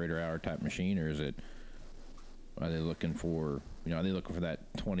 hour separator hour type machine, or are they looking for that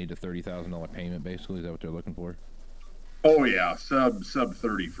 $20,000 to $30,000 payment basically? Is that what they're looking for? Oh yeah, sub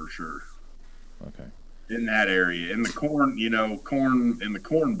 30 for sure. Okay. In that area, in the corn in the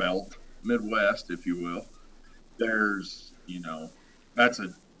Corn Belt, Midwest, if you will, there's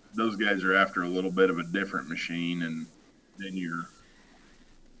those guys are after a little bit of a different machine, and then you're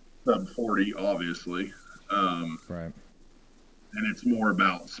sub 40, obviously. Right. And it's more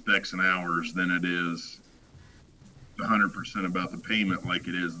about specs and hours than it is 100% about the payment, like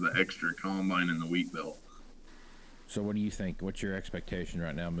it is the extra combine in the wheat belt. So what do you think? What's your expectation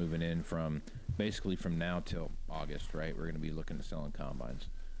right now moving in from now till August, right? We're going to be looking to selling combines.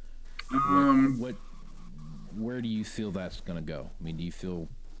 Where do you feel that's going to go? I mean, do you feel,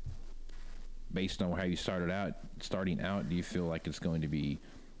 based on how you starting out, do you feel like it's going to be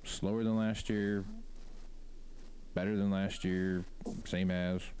slower than last year, better than last year, same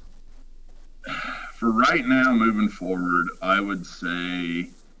as? For right now, moving forward, I would say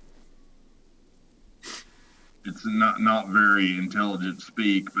it's not very intelligent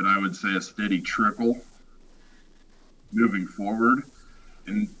speak, but I would say a steady trickle moving forward.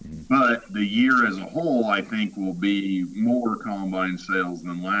 But the year as a whole, I think, will be more combine sales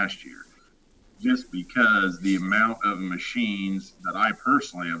than last year, just because the amount of machines that I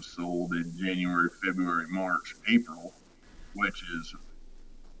personally have sold in January, February, March, April, which is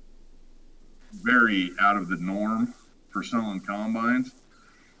very out of the norm for selling combines.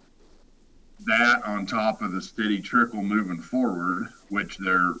 That on top of the steady trickle moving forward, which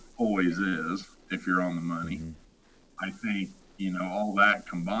there always is if you're on the money, I think, all that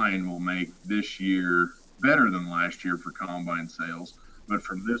combined will make this year better than last year for combine sales. But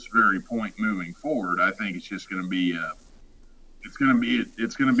from this very point moving forward, I think it's just going to be It's gonna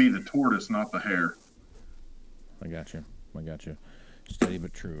be the tortoise, not the hare. I got you. Steady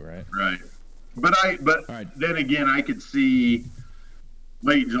but true, right? Right. But right. Then again, I could see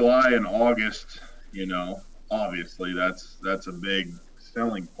late July and August. Obviously that's a big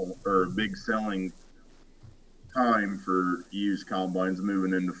selling point, or a big selling time for used combines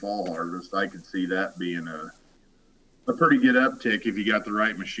moving into fall harvest. I could see that being a pretty good uptick if you got the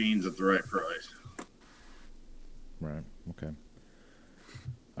right machines at the right price. Right. Okay.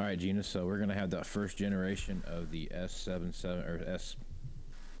 All right, Gina. So we're gonna have the first generation of the S77 or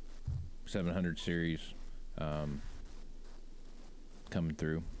S700 series coming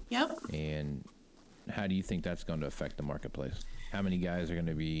through. Yep. And how do you think that's going to affect the marketplace? How many guys are going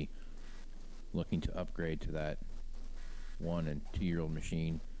to be looking to upgrade to that 1 and 2 year old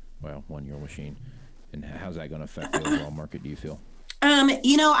machine? Well, 1 year old machine. And how's that going to affect the overall market, do you feel?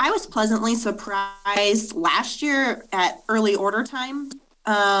 I was pleasantly surprised last year at early order time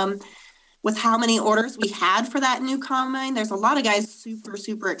with how many orders we had for that new combine. There's a lot of guys super,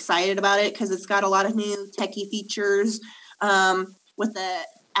 super excited about it because it's got a lot of new techie features with the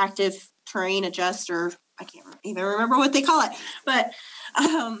active terrain adjuster. I can't even remember what they call it. But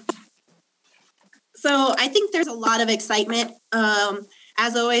so I think there's a lot of excitement.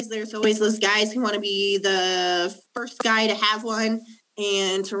 As always, there's always those guys who want to be the first guy to have one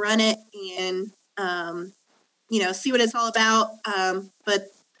and to run it and, see what it's all about. But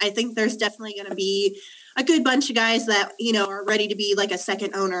I think there's definitely going to be a good bunch of guys that, are ready to be like a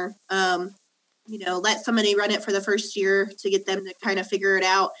second owner. Let somebody run it for the first year to get them to kind of figure it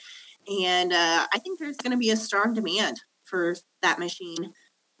out. And I think there's going to be a strong demand for that machine,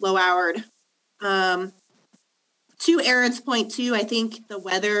 low-hourred. To Aaron's point, too, I think the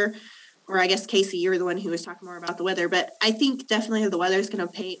weather, or I guess, Casey, you're the one who was talking more about the weather, but I think definitely the weather is going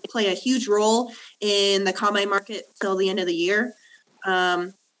to play a huge role in the combine market till the end of the year.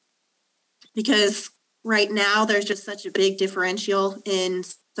 Because right now there's just such a big differential in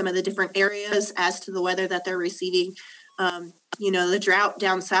some of the different areas as to the weather that they're receiving. The drought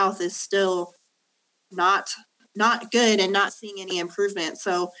down south is still not good and not seeing any improvement.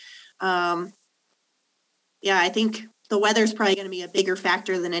 So, I think the weather is probably going to be a bigger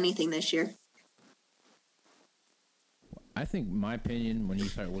factor than anything this year. I think my opinion, when you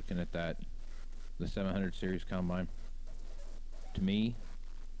start looking at the 700 series combine, to me,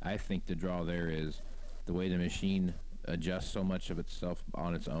 I think the draw there is the way the machine adjusts so much of itself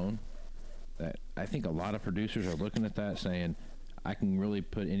on its own that I think a lot of producers are looking at that saying, I can really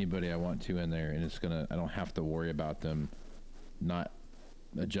put anybody I want to in there, and I don't have to worry about them not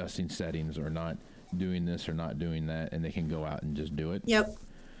adjusting settings or not doing this or not doing that, and they can go out and just do it. Yep.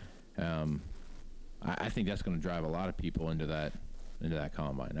 I think that's going to drive a lot of people into that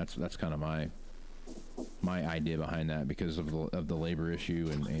combine. That's kind of my idea behind that, because of the labor issue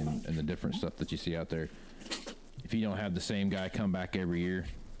and the different stuff that you see out there. If you don't have the same guy come back every year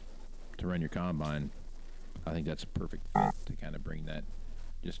to run your combine, I think that's a perfect fit to kind of bring that.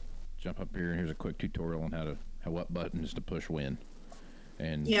 Just jump up here and here's a quick tutorial on how what buttons to push when,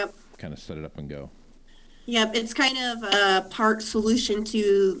 and kind of set it up and go. Yep, it's kind of a part solution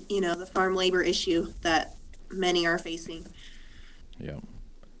to, the farm labor issue that many are facing. Yeah,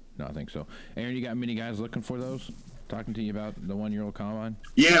 no, I think so. Aaron, you got many guys looking for those? Talking to you about the 1 year old combine?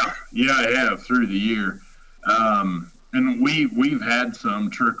 Yeah, I have through the year. And we've had some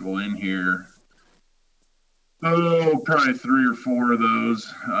trickle in here. Probably 3 or 4 of those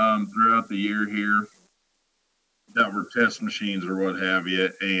throughout the year here that were test machines or what have you,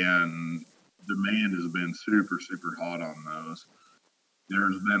 and demand has been super, super hot on those.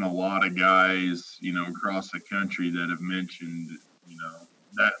 There's been a lot of guys, across the country that have mentioned,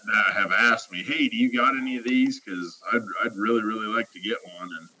 that have asked me, hey, do you got any of these? Because I'd really, really like to get one.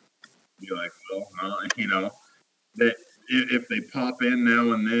 And be like, well, no, that if they pop in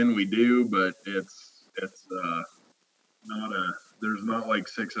now and then, we do, but it's there's not like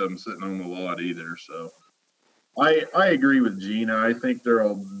 6 of them sitting on the lot either. So I agree with Gina. I think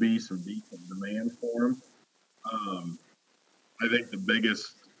there'll be some decent demand for them. I think the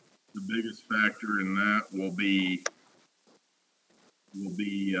biggest factor in that will be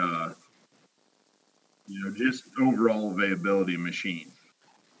just overall availability of machines.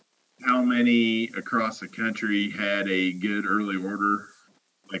 How many across the country had a good early order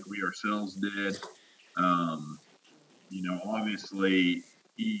like we ourselves did? Obviously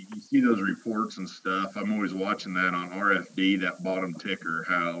you see those reports and stuff. I'm always watching that on RFD, that bottom ticker,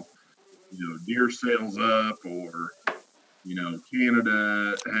 how, deer sales up, or,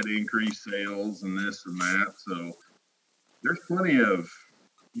 Canada had increased sales and this and that. So there's plenty of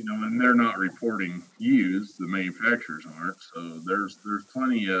and they're not reporting used, the manufacturers aren't. So there's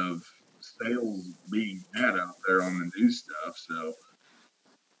plenty of sales being had out there on the new stuff. So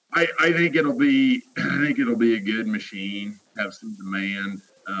I think it'll be a good machine, have some demand.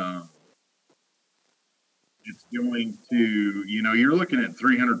 It's going to, you're looking at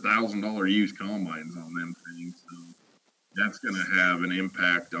 $300,000 used combines on them things. So that's going to have an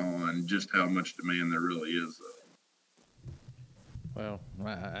impact on just how much demand there really is, though. Well,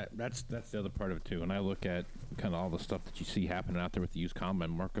 that's the other part of it too. When I look at kind of all the stuff that you see happening out there with the used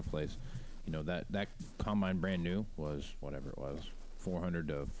combine marketplace, that combine brand new was whatever it was, $400,000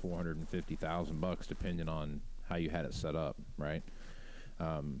 to $450,000, depending on how you had it set up, right?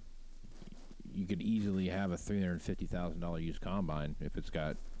 You could easily have a $350,000 used combine if it's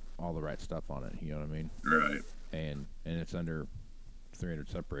got all the right stuff on it. You know what I mean? Right. And it's under 300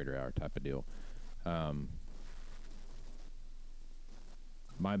 separator hour type of deal.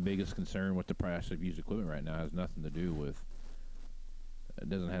 My biggest concern with the price of used equipment right now has nothing to do with. It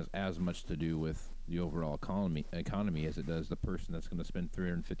doesn't have as much to do with the overall economy as it does the person that's going to spend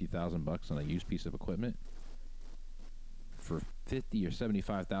 $350,000 on a used piece of equipment for $50,000 or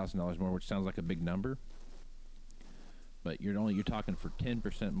 $75,000 more, which sounds like a big number, but you're talking for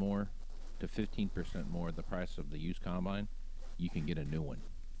 10% more to 15% more the price of the used combine. You can get a new one.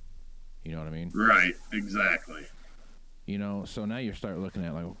 You know what I mean? Right. Exactly. So now you start looking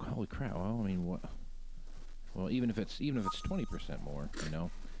at like, holy crap! Well, I mean, what? Well, even if it's 20% more,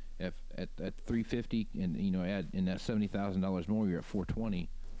 if at $350 and add in that $70,000 more, you're at $420.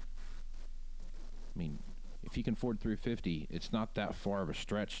 I mean, if you can afford $350, it's not that far of a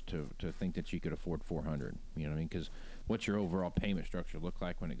stretch to think that you could afford $400. You know what I mean? Because what's your overall payment structure look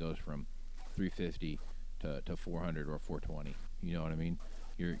like when it goes from $350 to $400 or $420? You know what I mean?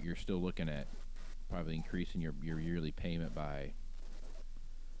 You're still looking at probably increasing your yearly payment by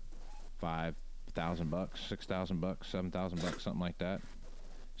 $5,000, $6,000, $7,000, something like that.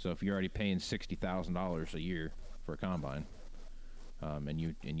 So if you're already paying $60,000 a year for a combine, and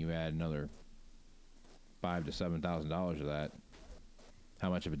you add another $5,000 to $7,000 of that, how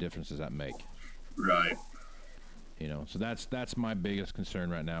much of a difference does that make? Right. So that's my biggest concern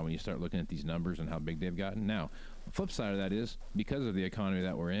right now when you start looking at these numbers and how big they've gotten. Now, the flip side of that is because of the economy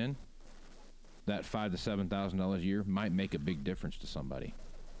that we're in, that $5,000 to $7,000 a year might make a big difference to somebody.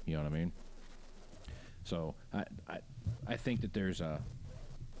 You know what I mean? So I think that there's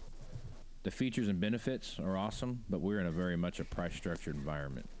the features and benefits are awesome, but we're in a very much a price structured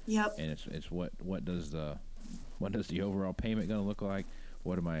environment. Yep. And it's what does the overall payment going to look like?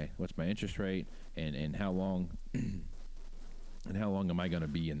 What's my interest rate, and how long am I going to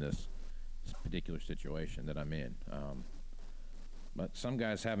be in this particular situation that I'm in? But some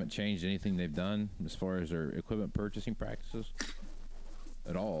guys haven't changed anything they've done as far as their equipment purchasing practices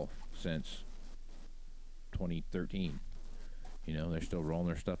at all since 2013. They're still rolling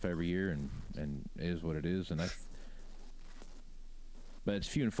their stuff every year, and it is what it is. But it's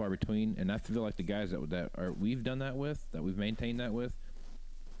few and far between. And I feel like the guys we've done that with, that we've maintained that with.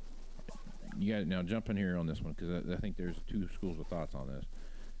 You got to now jump in here on this one because I think there's two schools of thoughts on this.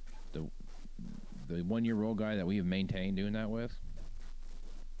 The 1-year-old guy that we have maintained doing that with.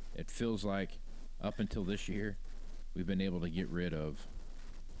 It feels like up until this year, we've been able to get rid of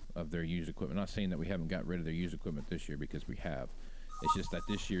their used equipment. I'm not saying that we haven't got rid of their used equipment this year, because we have. It's just that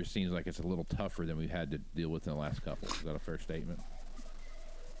this year seems like it's a little tougher than we've had to deal with in the last couple. Is that a fair statement?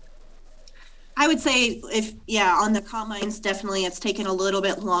 I would say on the combines, definitely it's taken a little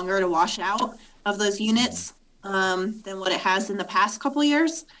bit longer to wash out of those units than what it has in the past couple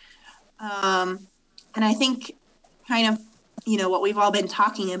years. And I think kind of, what we've all been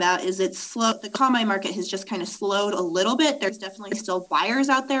talking about is it's slow. The combine market has just kind of slowed a little bit. There's definitely still buyers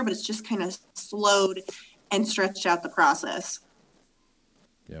out there, but it's just kind of slowed and stretched out the process.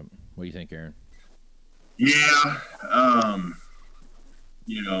 Yep. What do you think, Aaron? Yeah.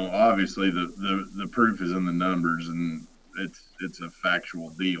 Obviously the proof is in the numbers, and it's a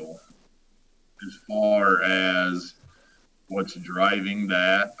factual deal. As far as what's driving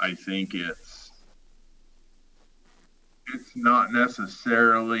that, I think it's not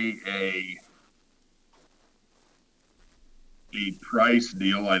necessarily a price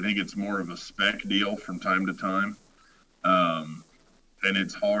deal. I think it's more of a spec deal from time to time. And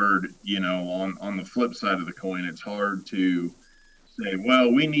it's hard, on the flip side of the coin, it's hard to say,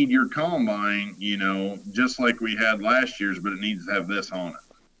 well, we need your combine, just like we had last year's, but it needs to have this on it.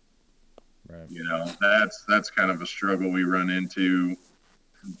 Right. That's kind of a struggle we run into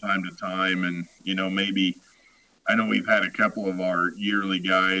from time to time. And, maybe I know we've had a couple of our yearly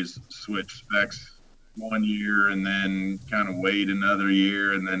guys switch specs one year and then kind of wait another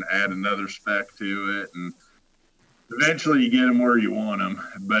year and then add another spec to it, and eventually you get them where you want them.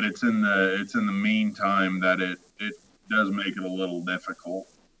 But it's in the meantime that it does make it a little difficult.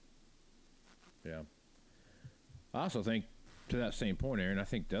 Yeah. I also think, to that same point, Aaron, I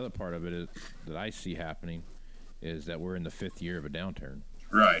think the other part of it is that I see happening is that we're in the 5th year of a downturn.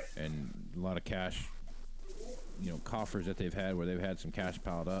 Right. And a lot of cash, coffers that they've had where they've had some cash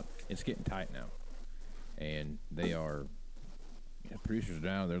piled up, it's getting tight now. And they are, producers are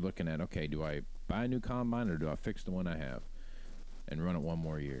down, they're looking at, okay, do I buy a new combine or do I fix the one I have and run it one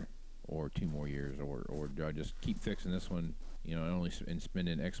more year or 2 more years, or do I just keep fixing this one, and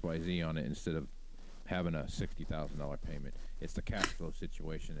spending XYZ on it instead of having a $60,000 payment? It's the cash flow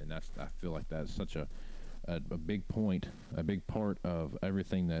situation, and I feel like that's such a big point, a big part of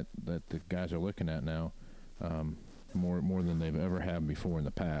everything that the guys are looking at now, more than they've ever had before in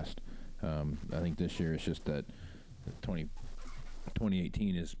the past. I think this year it's just that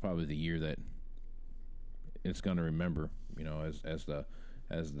 2018 is probably the year that it's going to remember, as the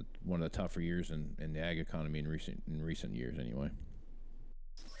one of the tougher years in the ag economy in recent years anyway.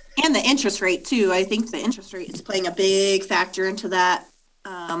 And the interest rate too. I think the interest rate is playing a big factor into that,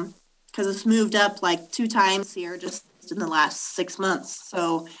 because it's moved up like 2 times here just in the last 6 months.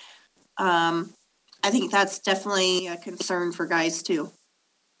 So I think that's definitely a concern for guys too.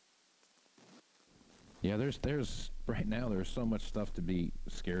 Yeah, there's right now there's so much stuff to be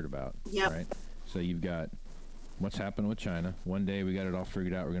scared about. Yep. Right. So you've got what's happened with China. One day we got it all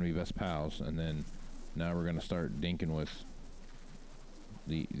figured out. We're going to be best pals, and then now we're going to start dinking with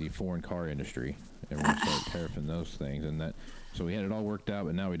the foreign car industry, and we're going to start tariffing those things. And that, so we had it all worked out,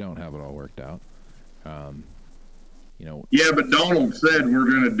 but now we don't have it all worked out. Yeah, but Donald said we're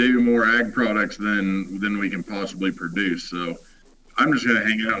going to do more ag products than we can possibly produce. So I'm just going to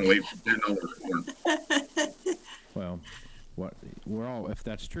hang out and wait for $10 corn. Well, if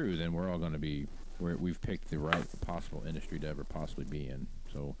that's true, then we're all going to be. We've picked the right possible industry to ever possibly be in.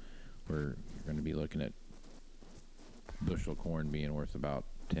 So we're going to be looking at bushel of corn being worth about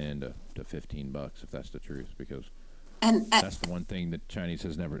 $10 to $15, if that's the truth, because that's the one thing that Chinese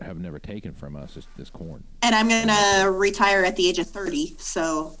have never taken from us is corn. And I'm going to retire at the age of 30,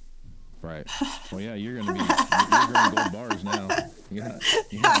 so. Right. Well, yeah, you're growing gold bars now. You're not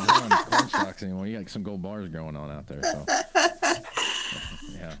growing corn stalks anymore. You got some gold bars growing on out there. So,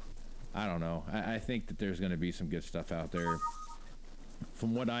 yeah, I don't know. I think that there's going to be some good stuff out there.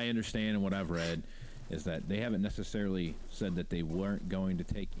 From what I understand and what I've read, is that they haven't necessarily said that they weren't going to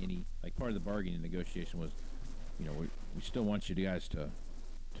take any. Like, part of the bargaining negotiation was, we still want you guys to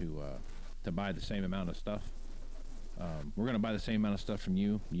buy the same amount of stuff. We're going to buy the same amount of stuff from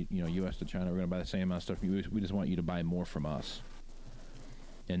you, U.S. to China. We're going to buy the same amount of stuff from you. We just want you to buy more from us.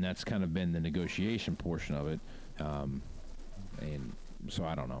 And that's kind of been the negotiation portion of it. And so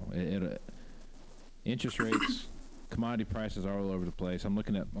I don't know. Interest rates, commodity prices are all over the place. I'm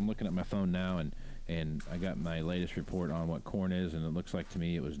looking at my phone now, and I got my latest report on what corn is, and it looks like to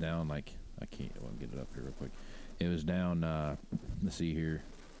me it was down like I'll get it up here real quick. It was down. Let's see here.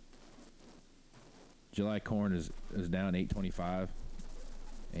 July corn is down 8.25,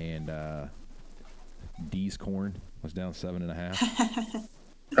 and D's corn was down 7.5.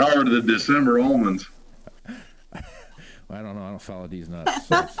 How are the December almonds? Well, I don't know. I don't follow D's nuts,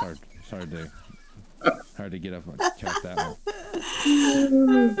 so it's hard to get up and check that one.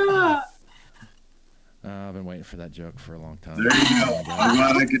 I've been waiting for that joke for a long time. There you go. I'm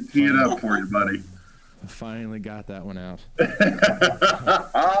glad I could tee it up for you, buddy. I finally got that one out.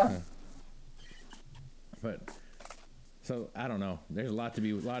 But so I don't know. There's a lot to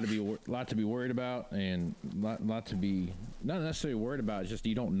be worried about, and lot to be not necessarily worried about. It's just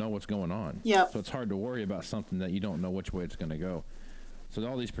you don't know what's going on. Yeah. So it's hard to worry about something that you don't know which way it's going to go. So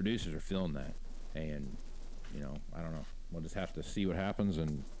all these producers are feeling that, and I don't know. We'll just have to see what happens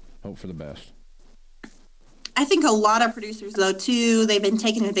and hope for the best. I think a lot of producers, though, too, they've been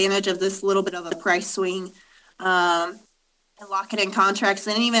taking advantage of this little bit of a price swing and locking in contracts.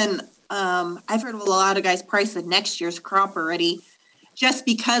 And even I've heard of a lot of guys pricing next year's crop already just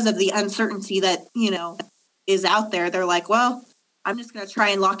because of the uncertainty that, is out there. They're like, well, I'm just going to try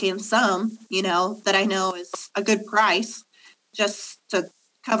and lock in some, that I know is a good price just to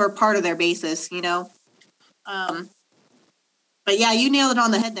cover part of their basis, But yeah, you nailed it on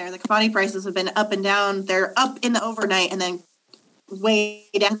the head there. The commodity prices have been up and down. They're up in the overnight and then way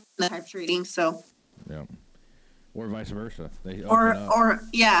down in the type trading. So yeah, or vice versa. They or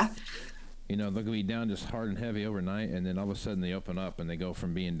yeah. They'll be down just hard and heavy overnight, and then all of a sudden they open up and they go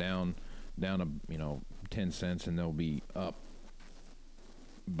from being down to 10 cents, and they'll be up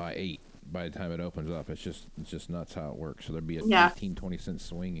by 8 by the time it opens up. It's just nuts how it works. So there'd be a 15, 20 cent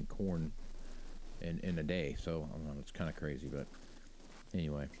swing in corn in a day. So I don't know, it's kind of crazy, but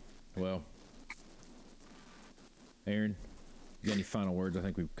anyway. Well, Aaron, you got any final words? I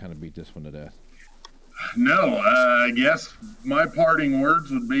think we've kind of beat this one to death. No, I guess my parting words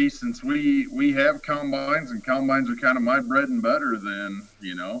would be, since we have combines, and combines are kind of my bread and butter, then,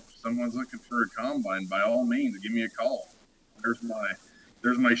 if someone's looking for a combine, by all means, give me a call. There's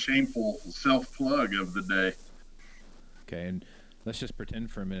my shameful self-plug of the day. Okay, and let's just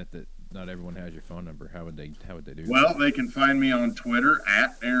pretend for a minute that not everyone has your phone number. How would they do that? Well, they can find me on Twitter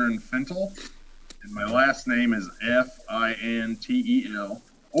at Aaron Fintel, and my last name is Fintel.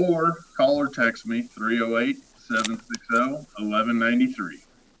 Or call or text me, 308-760-1193.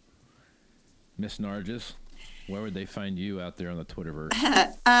 Miss Narjes, where would they find you out there on the Twitterverse?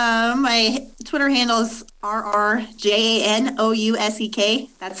 My Twitter handle is RRJANOUSEK.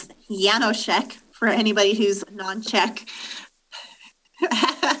 That's Janoszek for anybody who's non-Czech.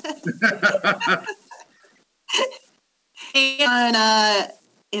 And on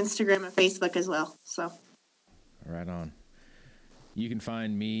Instagram and Facebook as well. So. Right on. You can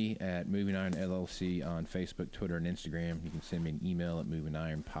find me at Moving Iron LLC on Facebook, Twitter, and Instagram. You can send me an email at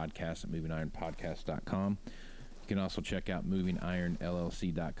movingironpodcast@movingironpodcast.com. You can also check out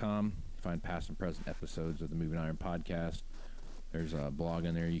movingironllc.com. Find past and present episodes of the Moving Iron Podcast. There's a blog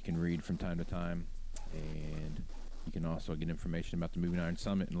in there you can read from time to time. And you can also get information about the Moving Iron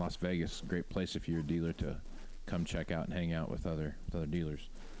Summit in Las Vegas. Great place if you're a dealer to come check out and hang out with other dealers.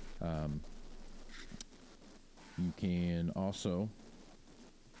 You can also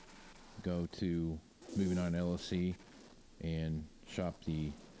go to Moving On LLC and shop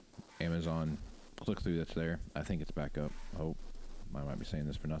the Amazon click-through that's there. I think it's back up. I hope. I might be saying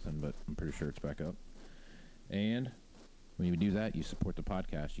this for nothing, but I'm pretty sure it's back up. And when you do that, you support the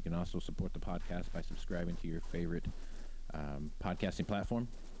podcast. You can also support the podcast by subscribing to your favorite podcasting platform.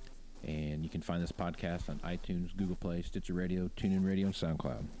 And you can find this podcast on iTunes, Google Play, Stitcher Radio, TuneIn Radio, and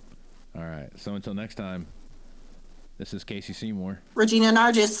SoundCloud. All right. So until next time, this is Casey Seymour, Regina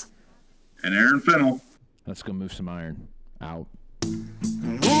Narjes, and Aaron Fintel. Let's go move some iron. Out.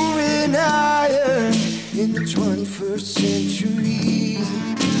 Moving iron in the 21st century.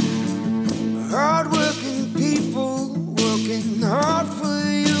 Hard-working people